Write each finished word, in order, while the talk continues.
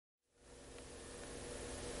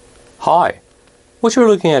Hi! What you're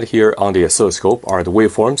looking at here on the oscilloscope are the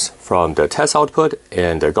waveforms from the test output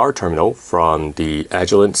and the guard terminal from the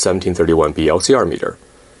Agilent 1731B LCR meter.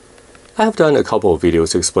 I have done a couple of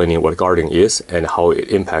videos explaining what guarding is and how it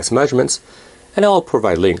impacts measurements, and I'll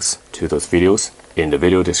provide links to those videos in the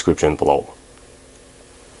video description below.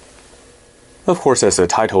 Of course, as the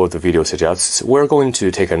title of the video suggests, we're going to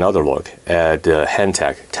take another look at the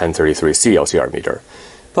Hantek 1833C LCR meter,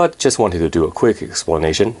 but just wanted to do a quick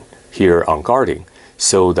explanation here on guarding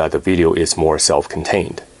so that the video is more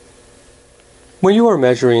self-contained. When you are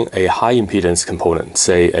measuring a high impedance component,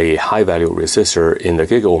 say a high value resistor in the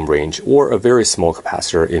gigaohm range or a very small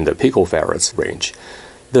capacitor in the picofarads range,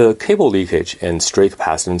 the cable leakage and stray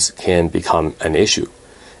capacitance can become an issue.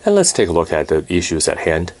 And let's take a look at the issues at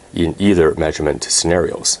hand in either measurement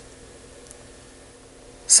scenarios.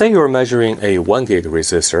 Say you're measuring a 1 gig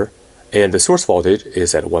resistor and the source voltage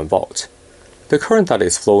is at 1 volt. The current that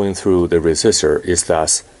is flowing through the resistor is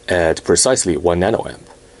thus at precisely 1 nanoamp.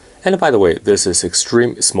 And by the way, this is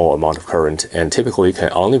extremely small amount of current and typically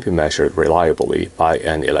can only be measured reliably by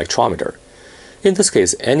an electrometer. In this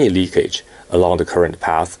case, any leakage along the current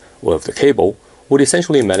path of the cable would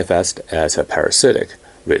essentially manifest as a parasitic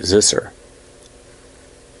resistor.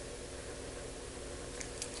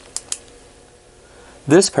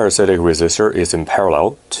 This parasitic resistor is in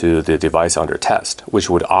parallel to the device under test, which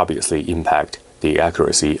would obviously impact the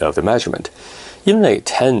accuracy of the measurement. Even a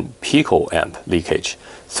 10 picoamp leakage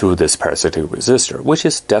through this parasitic resistor, which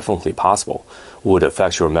is definitely possible, would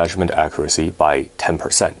affect your measurement accuracy by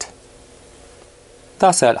 10%.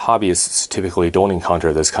 That said, hobbyists typically don't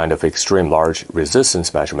encounter this kind of extreme large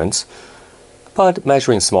resistance measurements, but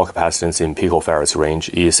measuring small capacitance in picofarads range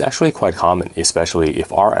is actually quite common, especially if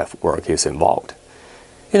RF work is involved.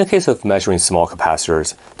 In the case of measuring small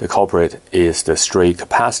capacitors, the culprit is the stray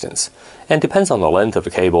capacitance, and depends on the length of the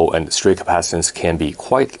cable, and the stray capacitance can be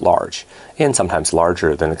quite large, and sometimes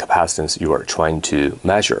larger than the capacitance you are trying to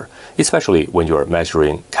measure, especially when you are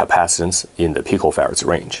measuring capacitance in the picofarads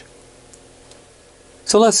range.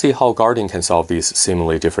 So let's see how guarding can solve these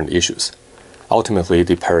seemingly different issues. Ultimately,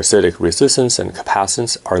 the parasitic resistance and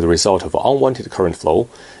capacitance are the result of unwanted current flow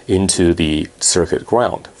into the circuit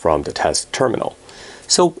ground from the test terminal.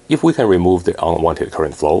 So if we can remove the unwanted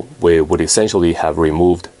current flow, we would essentially have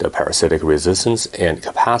removed the parasitic resistance and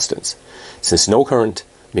capacitance. Since no current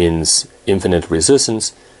means infinite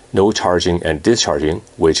resistance, no charging and discharging,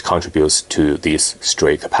 which contributes to this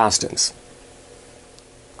stray capacitance.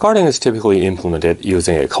 Guarding is typically implemented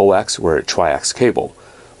using a coax or triax cable,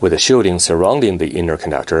 with a shielding surrounding the inner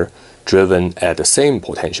conductor driven at the same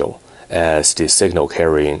potential as the signal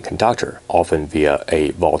carrying conductor, often via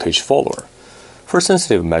a voltage follower. For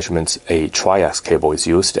sensitive measurements, a triax cable is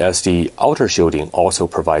used, as the outer shielding also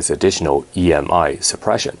provides additional EMI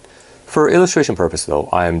suppression. For illustration purpose though,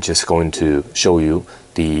 I am just going to show you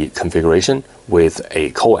the configuration with a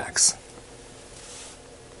coax.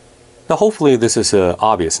 Now hopefully this is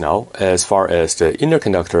obvious now. As far as the inner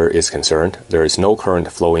conductor is concerned, there is no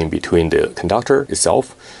current flowing between the conductor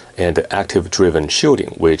itself and the active driven shielding,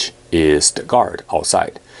 which is the guard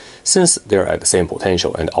outside, since they're at the same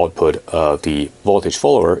potential and output of the voltage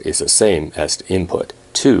follower is the same as the input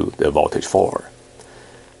to the voltage follower.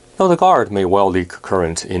 Now the guard may well leak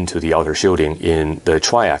current into the outer shielding in the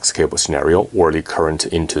triax cable scenario, or leak current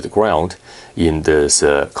into the ground in this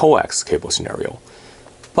coax cable scenario.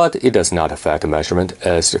 But it does not affect the measurement,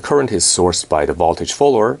 as the current is sourced by the voltage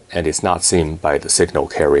follower and is not seen by the signal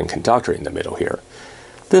carrying conductor in the middle here.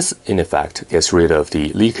 This, in effect, gets rid of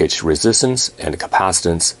the leakage resistance and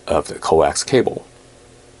capacitance of the coax cable.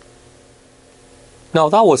 Now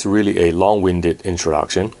that was really a long-winded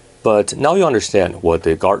introduction, but now you understand what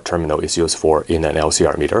the guard terminal is used for in an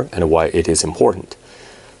LCR meter and why it is important.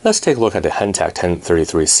 Let's take a look at the Hantek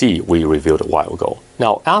 1833C we reviewed a while ago.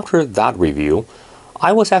 Now after that review,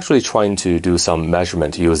 I was actually trying to do some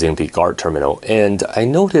measurement using the guard terminal, and I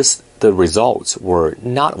noticed the results were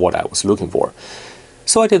not what I was looking for.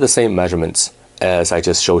 So I did the same measurements as I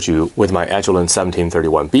just showed you with my Agilent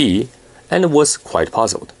 1731B, and was quite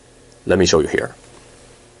puzzled. Let me show you here.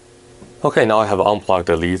 Okay, now I have unplugged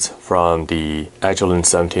the leads from the Agilent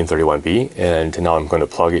 1731B, and now I'm going to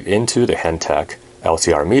plug it into the Hantek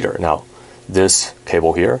LCR meter. Now, this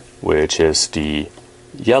cable here, which is the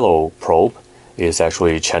yellow probe, is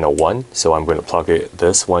actually channel 1, so I'm going to plug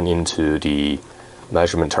this one into the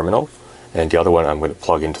measurement terminal, and the other one I'm going to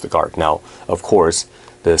plug into the guard. Now, of course,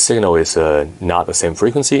 the signal is not the same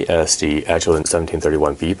frequency as the Agilent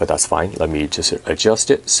 1731B, but that's fine. Let me just adjust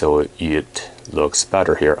it so it looks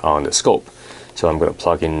better here on the scope. So I'm going to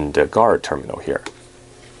plug in the guard terminal here.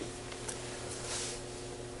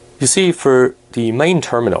 You see, for the main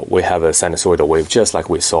terminal, we have a sinusoidal wave just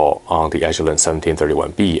like we saw on the Hantek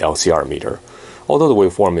 1833C LCR meter, although the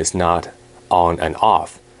waveform is not on and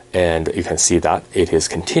off, and you can see that it is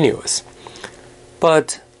continuous.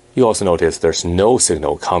 But you also notice there's no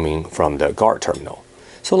signal coming from the guard terminal.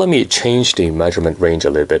 So let me change the measurement range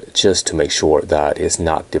a little bit just to make sure that it's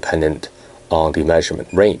not dependent on the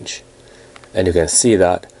measurement range. And you can see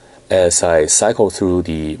that as I cycle through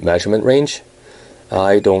the measurement range,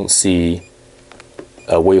 I don't see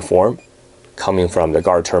a waveform coming from the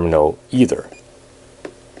guard terminal either.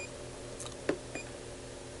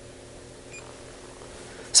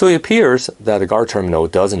 So it appears that the guard terminal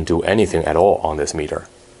doesn't do anything at all on this meter.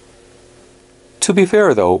 To be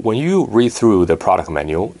fair though, when you read through the product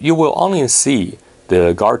manual, you will only see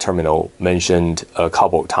the guard terminal mentioned a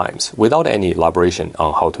couple of times without any elaboration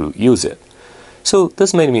on how to use it. So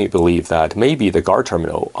this made me believe that maybe the guard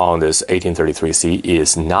terminal on this 1833C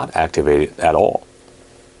is not activated at all.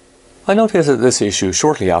 I noticed this issue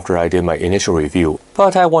shortly after I did my initial review,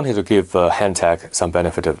 but I wanted to give Hantek some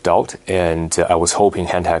benefit of doubt, and I was hoping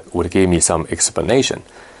Hantek would give me some explanation.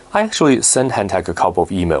 I actually sent Hantek a couple of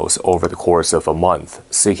emails over the course of a month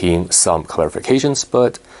seeking some clarifications,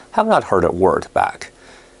 but have not heard a word back.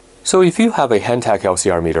 So if you have a Hantek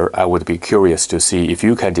LCR meter, I would be curious to see if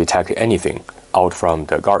you can detect anything out from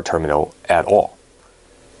the guard terminal at all.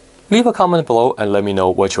 Leave a comment below and let me know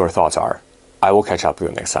what your thoughts are. I will catch up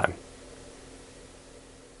with you next time.